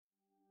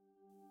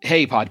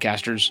Hey,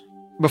 podcasters.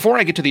 Before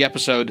I get to the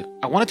episode,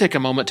 I want to take a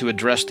moment to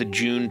address the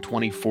June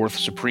 24th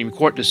Supreme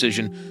Court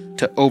decision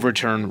to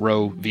overturn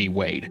Roe v.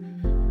 Wade.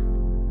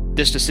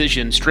 This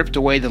decision stripped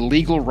away the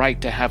legal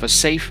right to have a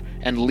safe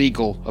and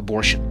legal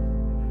abortion.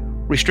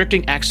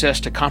 Restricting access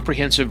to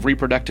comprehensive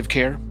reproductive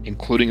care,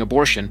 including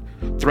abortion,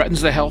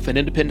 threatens the health and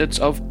independence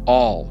of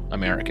all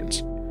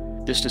Americans.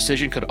 This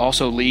decision could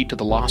also lead to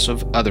the loss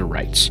of other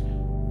rights.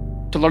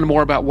 To learn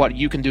more about what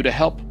you can do to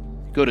help,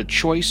 go to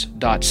choice.crd.co.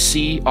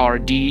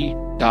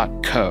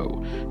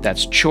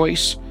 That's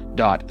choice.crd.co.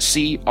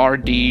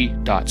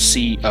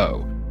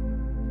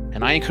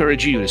 And I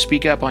encourage you to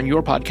speak up on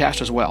your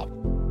podcast as well.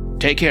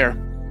 Take care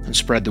and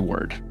spread the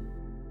word.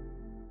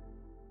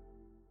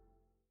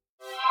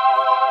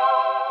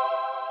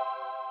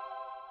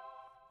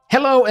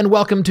 Hello and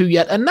welcome to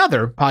yet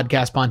another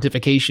Podcast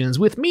Pontifications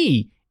with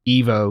me,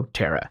 Evo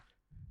Terra.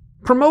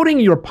 Promoting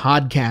your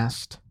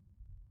podcast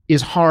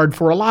is hard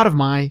for a lot of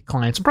my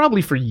clients, and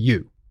probably for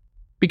you,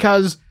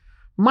 because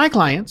my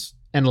clients,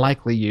 and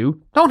likely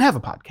you, don't have a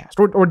podcast,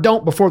 or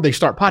don't before they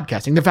start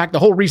podcasting. In fact, the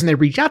whole reason they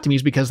reach out to me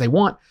is because they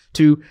want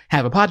to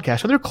have a podcast,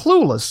 so they're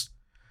clueless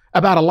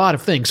about a lot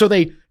of things. So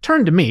they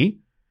turn to me,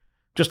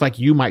 just like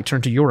you might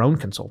turn to your own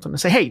consultant and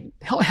say, hey,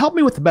 help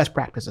me with the best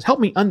practices. Help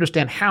me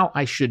understand how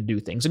I should do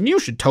things. And you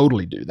should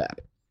totally do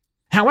that.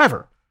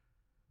 However,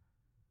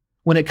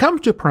 when it comes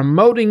to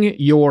promoting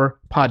your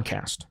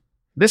podcast,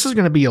 this is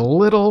going to be a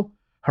little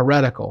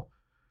heretical,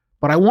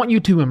 but I want you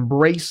to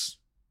embrace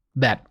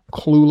that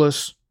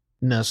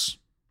cluelessness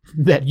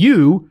that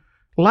you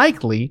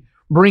likely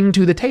bring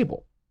to the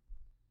table.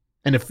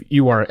 And if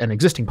you are an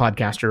existing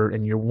podcaster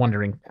and you're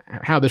wondering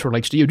how this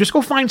relates to you, just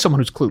go find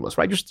someone who's clueless,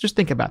 right? Just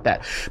think about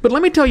that. But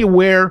let me tell you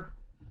where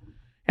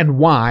and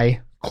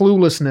why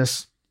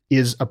cluelessness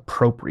is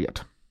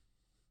appropriate.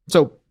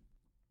 So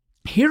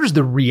here's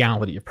the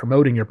reality of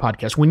promoting your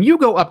podcast. When you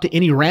go up to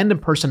any random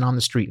person on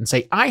the street and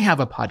say, I have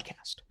a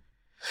podcast,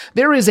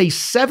 there is a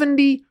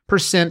 70%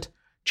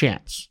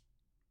 chance,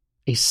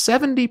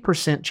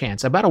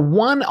 about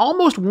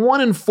almost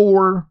 1 in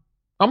 4,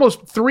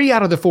 almost 3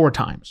 out of the 4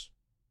 times.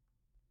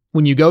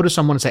 When you go to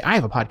someone and say, I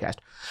have a podcast,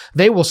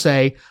 they will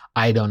say,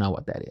 I don't know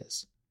what that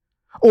is.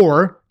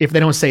 Or if they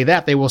don't say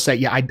that, they will say,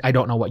 yeah, I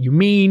don't know what you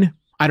mean.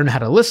 I don't know how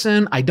to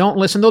listen. I don't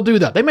listen. They'll do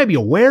that. They may be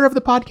aware of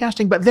the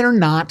podcasting, but they're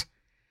not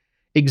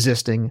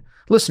existing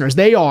listeners.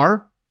 They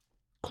are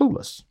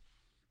clueless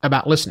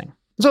about listening.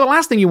 So the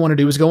last thing you want to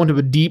do is go into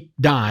a deep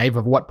dive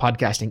of what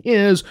podcasting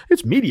is.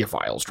 It's media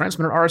files,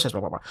 transmitter RSS,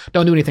 blah, blah, blah.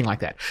 Don't do anything like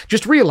that.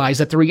 Just realize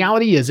that the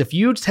reality is if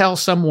you tell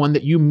someone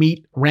that you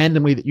meet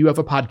randomly that you have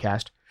a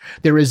podcast,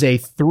 there is a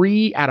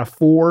 3 out of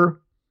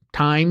 4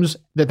 times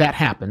that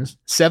happens,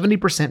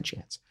 70%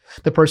 chance.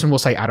 The person will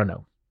say, I don't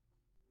know.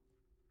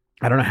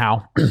 I don't know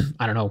how.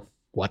 I don't know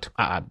what.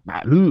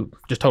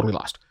 Just totally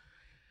lost.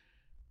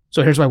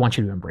 So here's why I want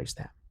you to embrace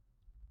that.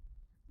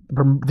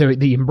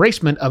 The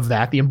embracing of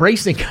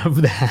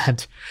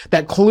that,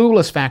 that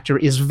clueless factor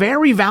is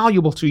very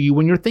valuable to you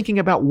when you're thinking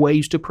about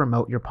ways to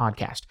promote your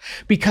podcast.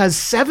 Because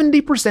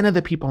 70% of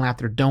the people out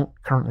there don't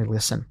currently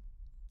listen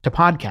to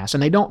podcasts,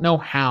 and they don't know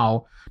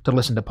how to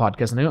listen to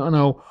podcasts, and they don't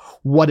know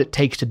what it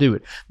takes to do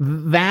it.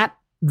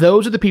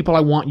 Those are the people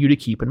I want you to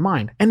keep in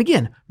mind. And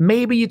again,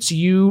 maybe it's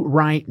you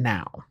right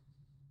now.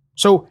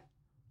 So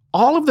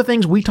all of the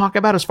things we talk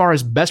about as far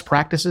as best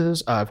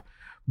practices of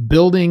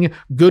building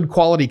good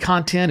quality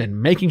content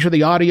and making sure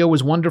the audio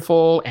is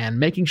wonderful and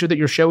making sure that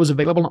your show is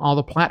available on all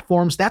the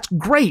platforms, that's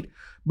great.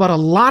 But a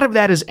lot of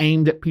that is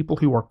aimed at people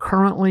who are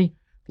currently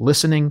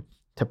listening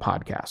to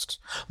podcasts.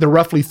 The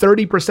roughly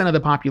 30% of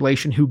the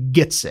population who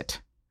gets it.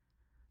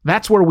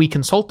 That's where we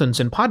consultants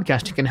in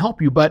podcasting can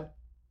help you. But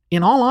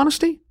in all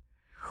honesty,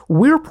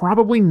 we're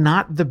probably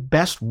not the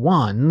best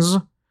ones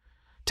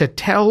to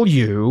tell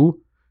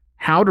you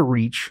how to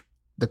reach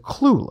the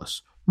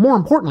clueless. More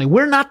importantly,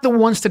 we're not the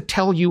ones to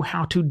tell you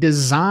how to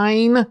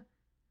design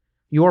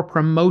your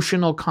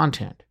promotional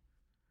content,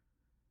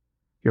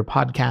 your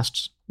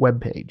podcast's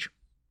webpage,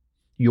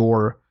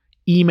 your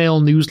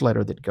email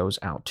newsletter that goes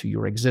out to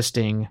your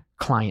existing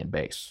client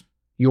base,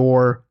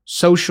 your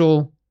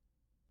social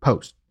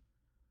post.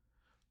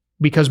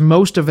 Because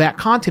most of that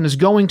content is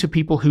going to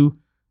people who,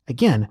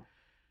 again,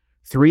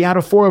 3 out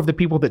of 4 of the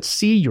people that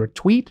see your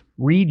tweet,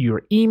 read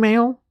your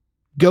email,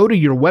 go to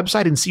your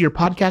website and see your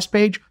podcast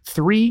page,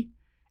 3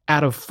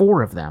 out of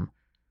 4 of them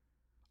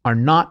are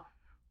not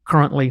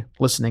currently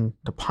listening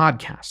to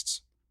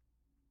podcasts.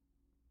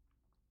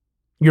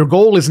 Your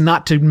goal is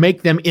not to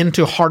make them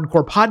into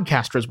hardcore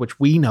podcasters,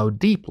 which we know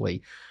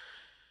deeply.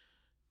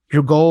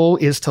 Your goal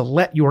is to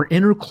let your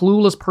inner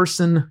clueless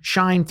person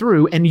shine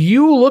through, and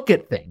you look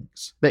at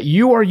things that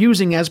you are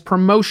using as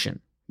promotion,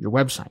 your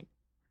website,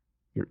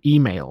 your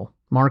email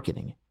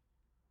marketing,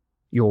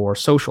 your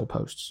social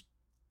posts,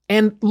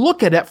 and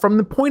look at it from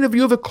the point of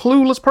view of a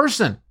clueless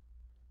person.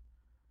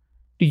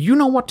 Do you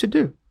know what to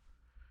do?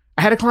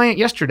 I had a client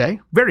yesterday,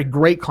 very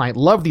great client,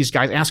 love these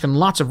guys, asking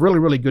lots of really,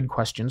 really good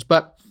questions,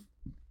 but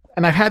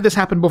and I've had this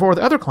happen before with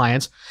other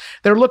clients,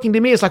 they're looking to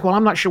me, it's like, well,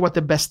 I'm not sure what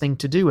the best thing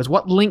to do is.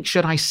 What link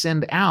should I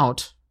send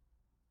out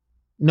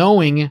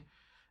knowing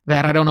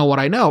that I don't know what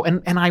I know?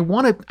 And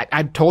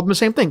I told them the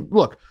same thing.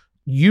 Look,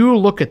 you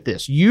look at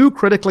this, you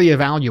critically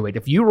evaluate.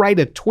 If you write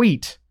a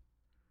tweet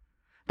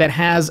that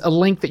has a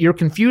link that you're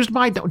confused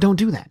by, don't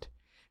do that.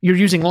 You're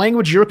using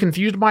language you're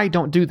confused by,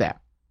 don't do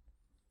that.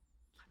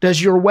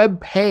 Does your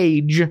web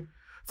page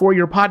for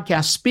your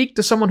podcast speak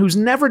to someone who's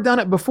never done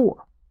it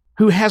before,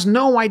 who has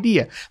no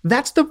idea?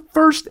 That's the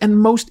first and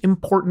most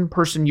important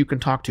person you can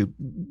talk to,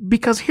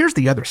 because here's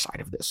the other side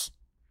of this.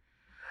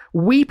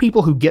 We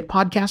people who get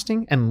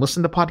podcasting and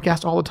listen to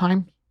podcasts all the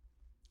time,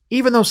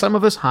 even though some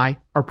of us,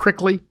 are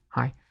prickly,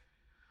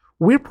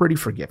 we're pretty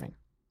forgiving.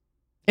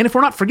 And if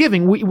we're not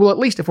forgiving, we will, at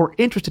least if we're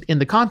interested in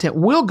the content,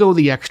 we'll go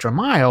the extra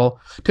mile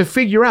to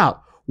figure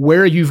out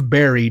where you've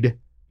buried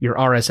your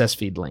RSS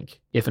feed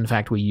link, if in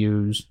fact we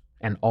use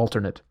an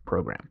alternate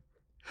program.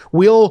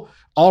 We'll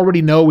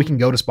already know we can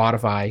go to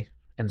Spotify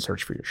and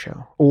search for your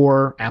show,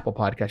 or Apple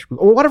Podcasts,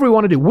 or whatever we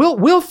want to do.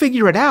 We'll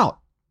figure it out.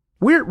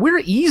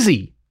 We're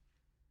easy.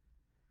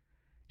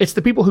 It's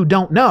the people who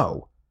don't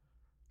know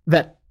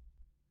that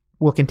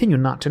will continue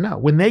not to know.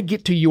 When they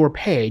get to your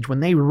page, when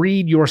they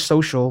read your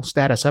social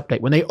status update,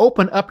 when they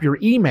open up your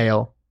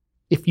email,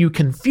 if you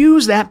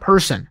confuse that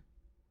person,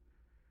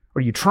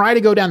 or you try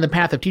to go down the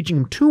path of teaching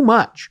them too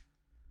much,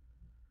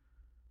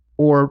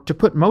 or to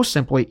put most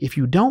simply, if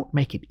you don't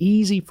make it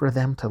easy for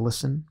them to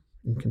listen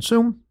and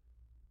consume,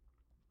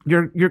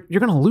 you're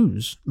going to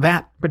lose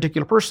that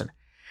particular person.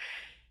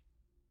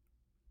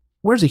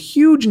 There's a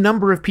huge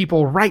number of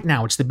people right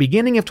now, it's the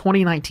beginning of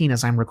 2019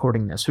 as I'm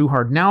recording this, who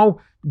are now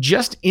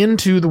just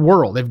into the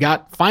world. They've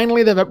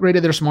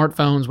upgraded their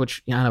smartphones,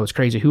 which I know is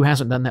crazy. Who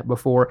hasn't done that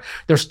before?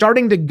 They're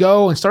starting to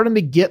go and starting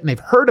to get, and they've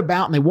heard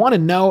about, and they want to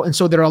know. And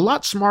so they're a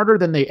lot smarter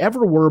than they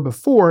ever were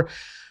before,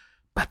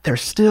 but they're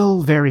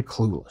still very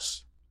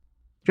clueless.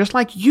 Just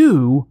like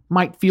you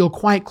might feel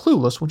quite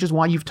clueless, which is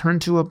why you've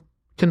turned to a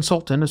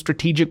consultant, a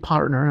strategic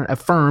partner, a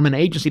firm, an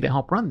agency to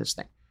help run this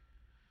thing.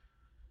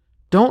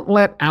 Don't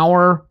let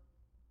our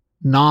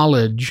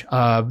knowledge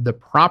of the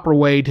proper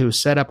way to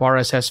set up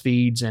RSS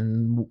feeds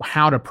and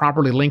how to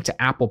properly link to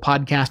Apple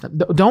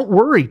Podcasts. Don't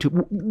worry.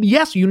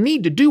 Yes, you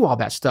need to do all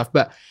that stuff,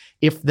 but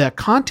if the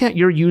content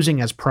you're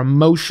using as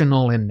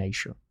promotional in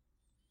nature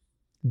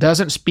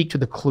doesn't speak to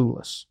the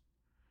clueless,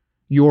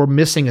 you're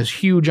missing a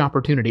huge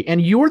opportunity.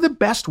 And you're the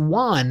best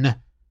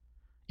one,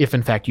 if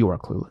in fact you are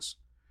clueless,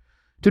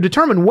 to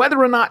determine whether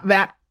or not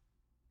that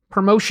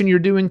promotion you're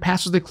doing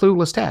passes the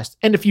clueless test.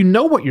 And if you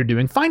know what you're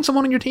doing, find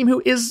someone on your team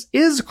who is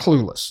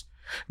clueless.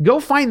 Go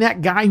find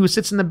that guy who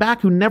sits in the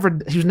back who's never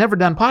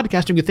done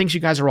podcasting, who thinks you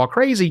guys are all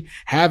crazy.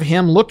 Have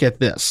him look at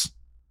this.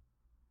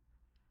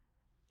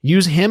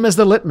 Use him as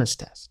the litmus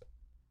test.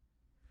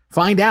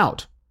 Find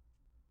out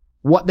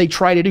what they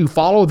try to do.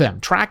 Follow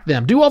them. Track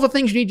them. Do all the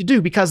things you need to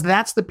do, because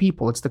that's the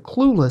people. It's the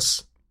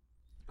clueless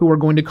who are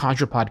going to cause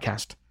your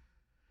podcast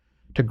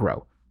to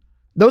grow.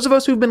 Those of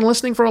us who've been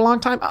listening for a long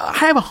time, I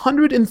have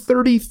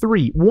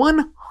 133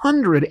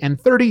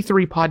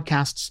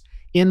 podcasts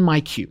in my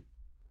queue.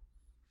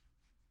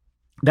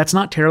 That's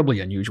not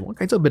terribly unusual.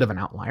 It's a bit of an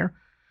outlier.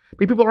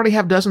 But people already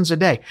have dozens a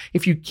day.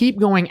 If you keep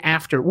going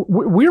after,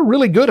 we're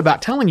really good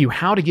about telling you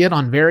how to get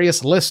on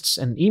various lists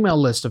and email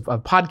lists of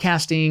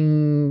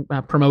podcasting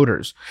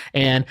promoters,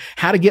 and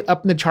how to get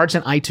up in the charts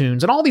in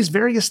iTunes and all these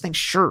various things.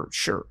 Sure.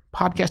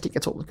 Podcasting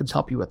can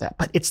help you with that.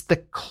 But it's the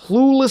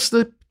clueless,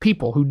 the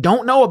people who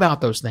don't know about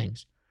those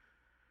things,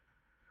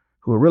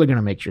 who are really going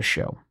to make your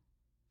show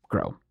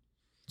grow.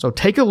 So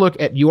take a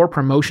look at your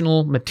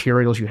promotional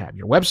materials you have,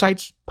 your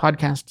websites,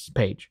 podcasts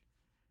page,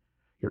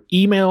 your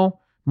email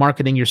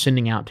marketing you're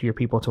sending out to your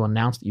people to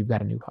announce that you've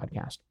got a new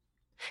podcast,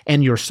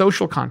 and your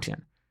social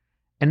content,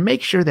 and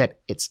make sure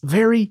that it's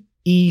very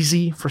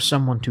easy for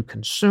someone to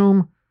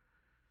consume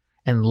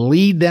and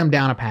lead them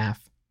down a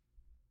path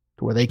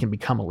to where they can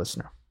become a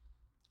listener.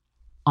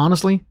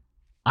 Honestly,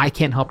 I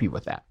can't help you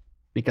with that,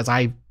 because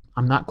I'm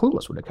not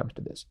clueless when it comes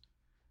to this.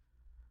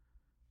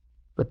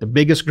 But the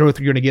biggest growth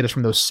you're going to get is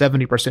from those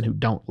 70% who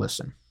don't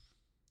listen.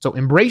 So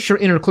embrace your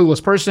inner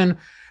clueless person.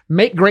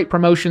 Make great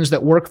promotions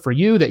that work for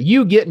you, that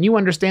you get and you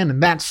understand,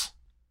 and that's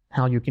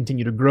how you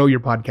continue to grow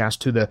your podcast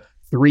to the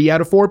 3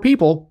 out of 4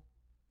 people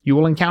you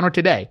will encounter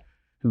today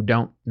who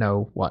don't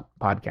know what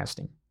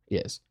podcasting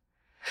is.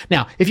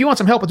 Now, if you want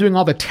some help with doing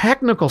all the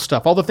technical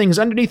stuff, all the things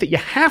underneath that you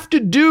have to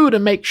do to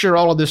make sure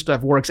all of this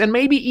stuff works, and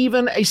maybe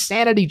even a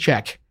sanity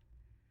check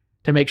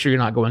to make sure you're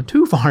not going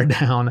too far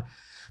down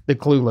the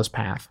clueless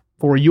path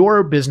for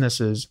your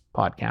business's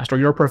podcast or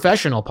your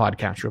professional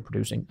podcast you're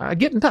producing,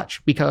 get in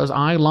touch, because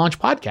I launch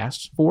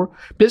podcasts for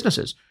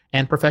businesses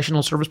and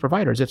professional service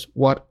providers. It's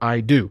what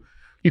I do.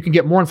 You can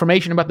get more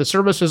information about the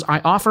services I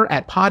offer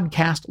at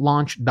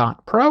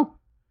podcastlaunch.pro,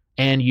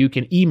 and you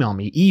can email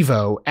me,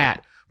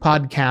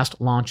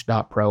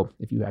 evo@podcastlaunch.pro,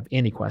 if you have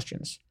any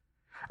questions.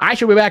 I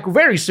shall be back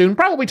very soon,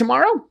 probably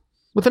tomorrow,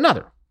 with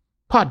another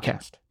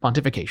podcast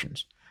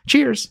pontifications.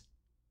 Cheers.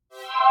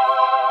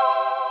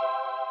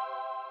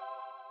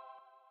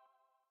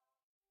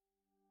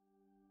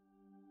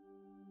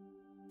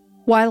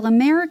 While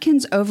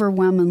Americans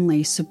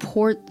overwhelmingly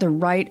support the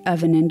right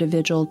of an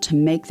individual to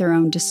make their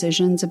own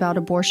decisions about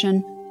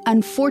abortion,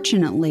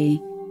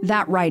 unfortunately,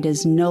 that right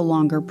is no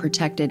longer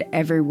protected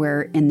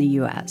everywhere in the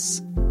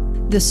U.S.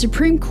 The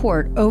Supreme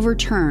Court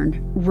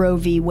overturned Roe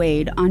v.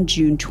 Wade on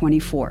June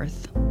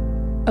 24th.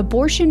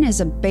 Abortion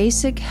is a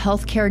basic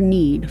healthcare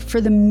need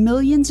for the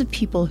millions of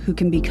people who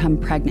can become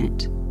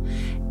pregnant.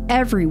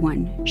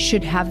 Everyone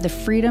should have the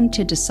freedom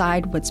to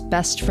decide what's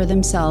best for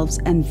themselves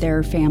and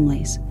their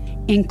families,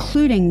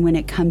 including when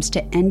it comes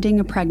to ending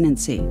a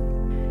pregnancy.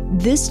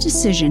 This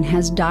decision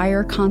has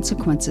dire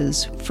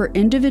consequences for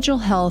individual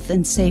health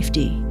and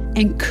safety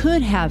and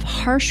could have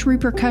harsh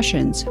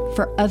repercussions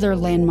for other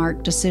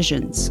landmark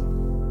decisions.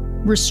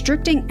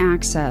 Restricting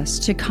access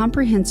to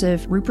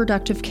comprehensive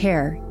reproductive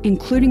care,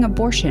 including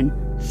abortion,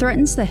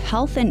 threatens the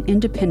health and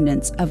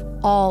independence of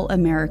all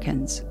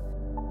Americans.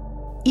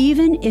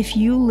 Even if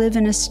you live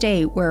in a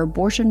state where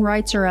abortion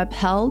rights are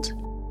upheld,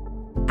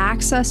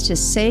 access to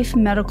safe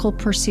medical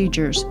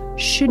procedures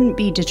shouldn't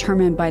be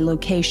determined by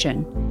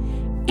location,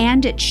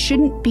 and it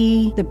shouldn't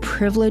be the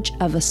privilege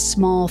of a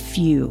small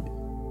few.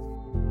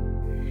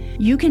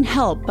 You can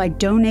help by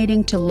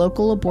donating to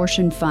local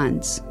abortion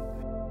funds.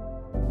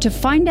 To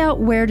find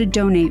out where to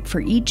donate for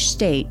each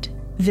state,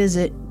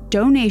 visit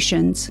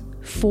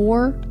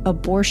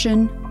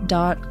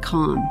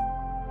donationsforabortion.com.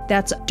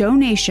 That's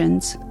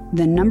donations,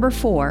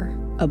 4,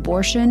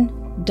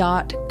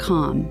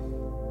 abortion.com.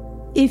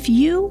 If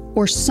you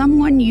or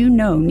someone you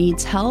know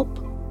needs help,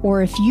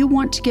 or if you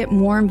want to get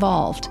more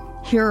involved,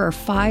 here are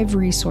 5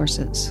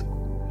 resources.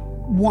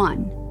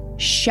 1.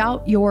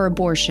 Shout Your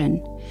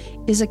Abortion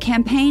is a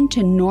campaign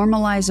to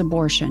normalize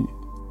abortion.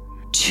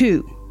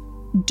 2.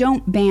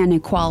 Don't Ban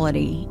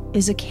Equality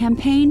is a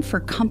campaign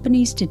for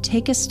companies to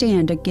take a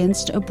stand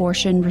against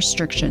abortion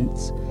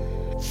restrictions.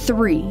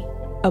 3.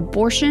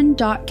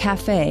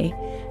 Abortion.cafe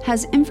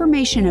has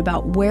information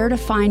about where to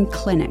find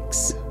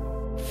clinics.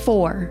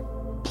 4.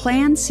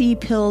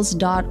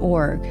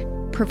 PlanCpills.org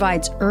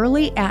provides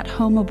early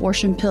at-home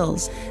abortion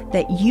pills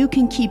that you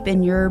can keep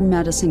in your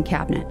medicine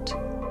cabinet.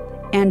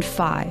 And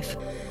 5.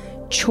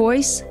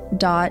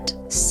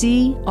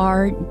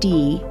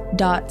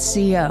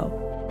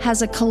 Choice.crd.co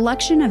has a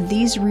collection of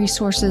these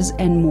resources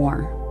and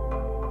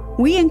more.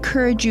 We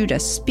encourage you to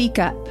speak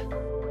up,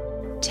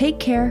 take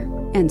care,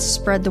 and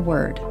spread the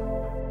word.